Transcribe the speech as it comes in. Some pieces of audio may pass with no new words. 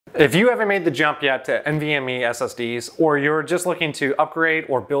If you haven't made the jump yet to NVMe SSDs, or you're just looking to upgrade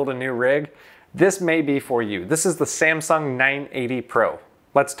or build a new rig, this may be for you. This is the Samsung 980 Pro.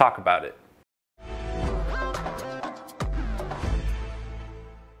 Let's talk about it.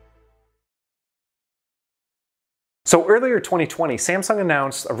 So earlier 2020, Samsung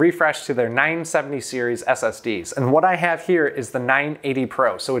announced a refresh to their 970 series SSDs. And what I have here is the 980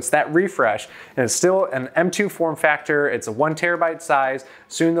 Pro. So it's that refresh, and it's still an M2 form factor. It's a 1 terabyte size.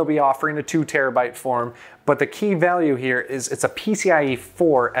 Soon they'll be offering a 2 terabyte form. But the key value here is it's a PCIe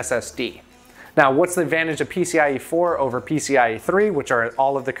 4 SSD. Now, what's the advantage of PCIe 4 over PCIe 3, which are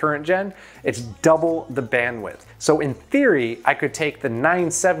all of the current gen? It's double the bandwidth. So in theory, I could take the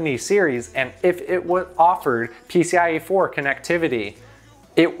 970 series, and if it was offered PCIe 4 connectivity,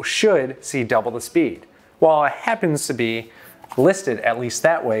 it should see double the speed. Well, it happens to be listed at least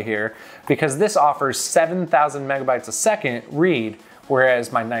that way here, because this offers 7,000 megabytes a second read,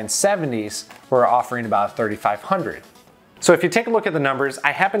 whereas my 970s were offering about 3,500. So if you take a look at the numbers,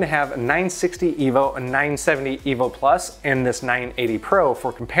 I happen to have a 960 EVO, a 970 EVO Plus, and this 980 Pro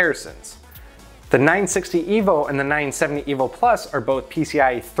for comparisons. The 960 EVO and the 970 EVO Plus are both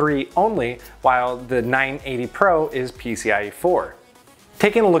PCIe 3 only, while the 980 Pro is PCIe 4.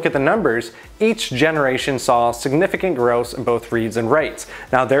 Taking a look at the numbers, each generation saw significant growth in both reads and writes.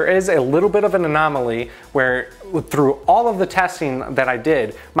 Now there is a little bit of an anomaly where through all of the testing that I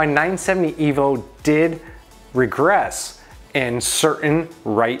did, my 970 EVO did regress in certain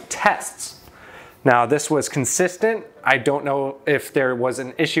write tests. Now this was consistent. I don't know if there was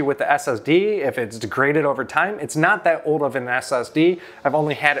an issue with the SSD, if it's degraded over time. It's not that old of an SSD. I've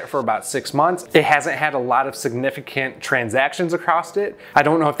only had it for about 6 months. It hasn't had a lot of significant transactions across it. I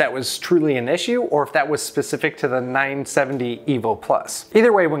don't know if that was truly an issue or if that was specific to the 970 EVO Plus.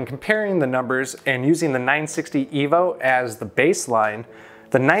 Either way, when comparing the numbers and using the 960 EVO as the baseline,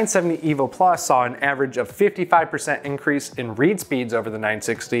 the 970 EVO Plus saw an average of 55% increase in read speeds over the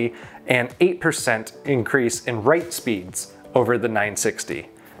 960 and 8% increase in write speeds over the 960.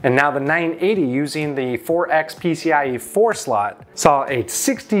 And now the 980, using the 4X PCIe 4 slot, saw a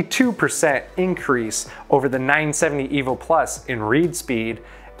 62% increase over the 970 EVO Plus in read speed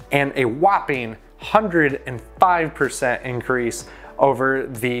and a whopping 105% increase over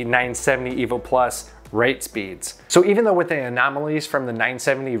the 970 EVO Plus write speeds. So even though with the anomalies from the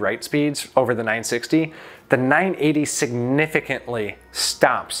 970 write speeds over the 960, the 980 significantly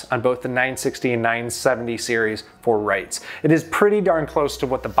stomps on both the 960 and 970 series for writes. It is pretty darn close to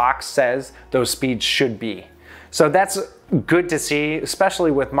what the box says those speeds should be. So that's good to see,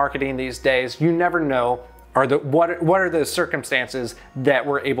 especially with marketing these days. You never know what are the circumstances that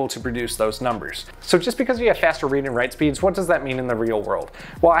we're able to produce those numbers. So just because you have faster read and write speeds, what does that mean in the real world?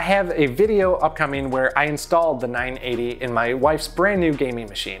 Well, I have a video upcoming where I installed the 980 in my wife's brand new gaming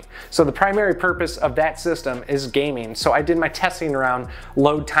machine. So the primary purpose of that system is gaming. So I did my testing around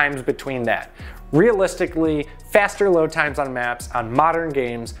load times between that. Realistically, faster load times on maps on modern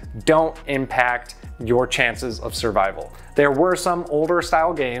games don't impact your chances of survival. There were some older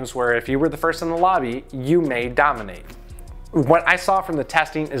style games where if you were the first in the lobby, you may dominate. What I saw from the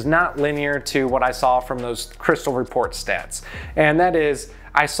testing is not linear to what I saw from those Crystal Report stats. And that is,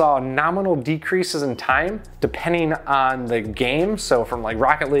 I saw nominal decreases in time depending on the game. So from like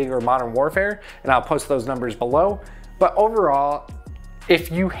Rocket League or Modern Warfare, and I'll post those numbers below. But overall,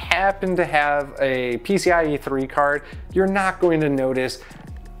 if you happen to have a PCIe 3 card, you're not going to notice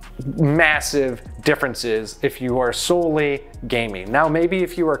massive differences if you are solely gaming. Now, maybe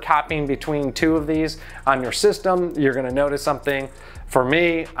if you are copying between two of these on your system, you're going to notice something. For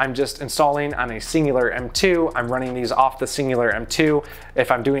me, I'm just installing on a singular M2. I'm running these off the singular M2. If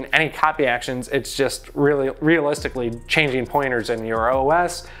I'm doing any copy actions, it's just really realistically changing pointers in your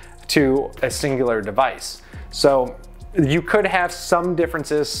OS to a singular device. So you could have some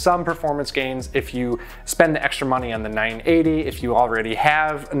differences, some performance gains if you spend the extra money on the 980, if you already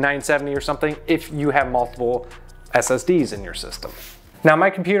have a 970 or something, if you have multiple SSDs in your system. Now, my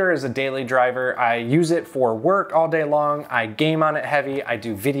computer is a daily driver. I use it for work all day long. I game on it heavy. I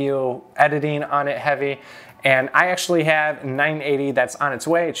do video editing on it heavy. And I actually have 980 that's on its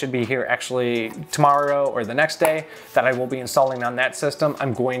way. It should be here actually tomorrow or the next day that I will be installing on that system.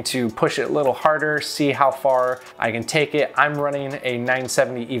 I'm going to push it a little harder, see how far I can take it. I'm running a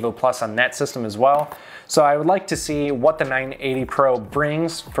 970 EVO Plus on that system as well. So I would like to see what the 980 Pro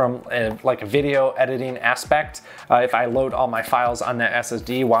brings from like a video editing aspect if I load all my files on that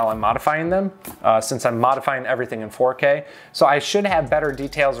SSD while I'm modifying them, since I'm modifying everything in 4K. So I should have better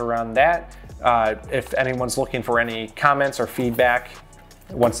details around that. If anyone's looking for any comments or feedback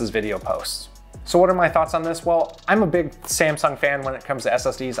once this video posts. So what are my thoughts on this? Well, I'm a big Samsung fan when it comes to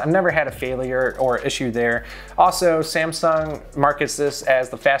SSDs. I've never had a failure or issue there. Also, Samsung markets this as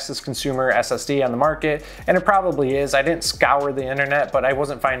the fastest consumer SSD on the market, and it probably is. I didn't scour the internet, but I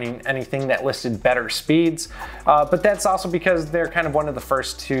wasn't finding anything that listed better speeds. But that's also because they're kind of one of the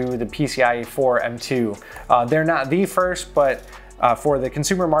first to the PCIe 4 M2. They're not the first, but for the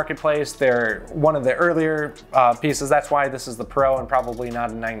consumer marketplace, they're one of the earlier pieces. That's why this is the Pro and probably not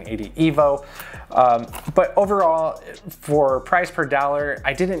a 980 Evo. But overall, for price per dollar,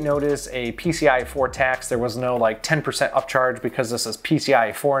 I didn't notice a PCIe 4 tax. There was no like 10% upcharge because this is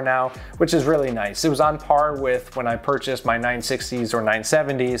PCIe 4 now, which is really nice. It was on par with when I purchased my 960s or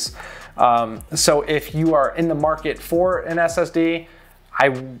 970s. So if you are in the market for an SSD,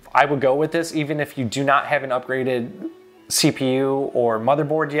 I would go with this, even if you do not have an upgraded CPU or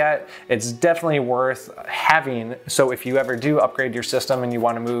motherboard yet. It's definitely worth having. So if you ever do upgrade your system and you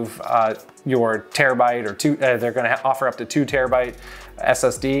want to move your terabyte or they're going to offer up to 2 terabyte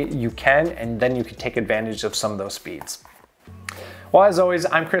SSD, you can, and then you can take advantage of some of those speeds. Well, as always,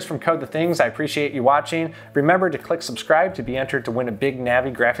 I'm Chris from Code the Things. I appreciate you watching. Remember to click subscribe to be entered to win a big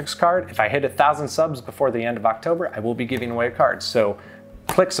Navi graphics card. If I hit 1,000 subs before the end of October, I will be giving away a card. So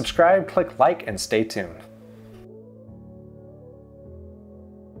click subscribe, click like, and stay tuned.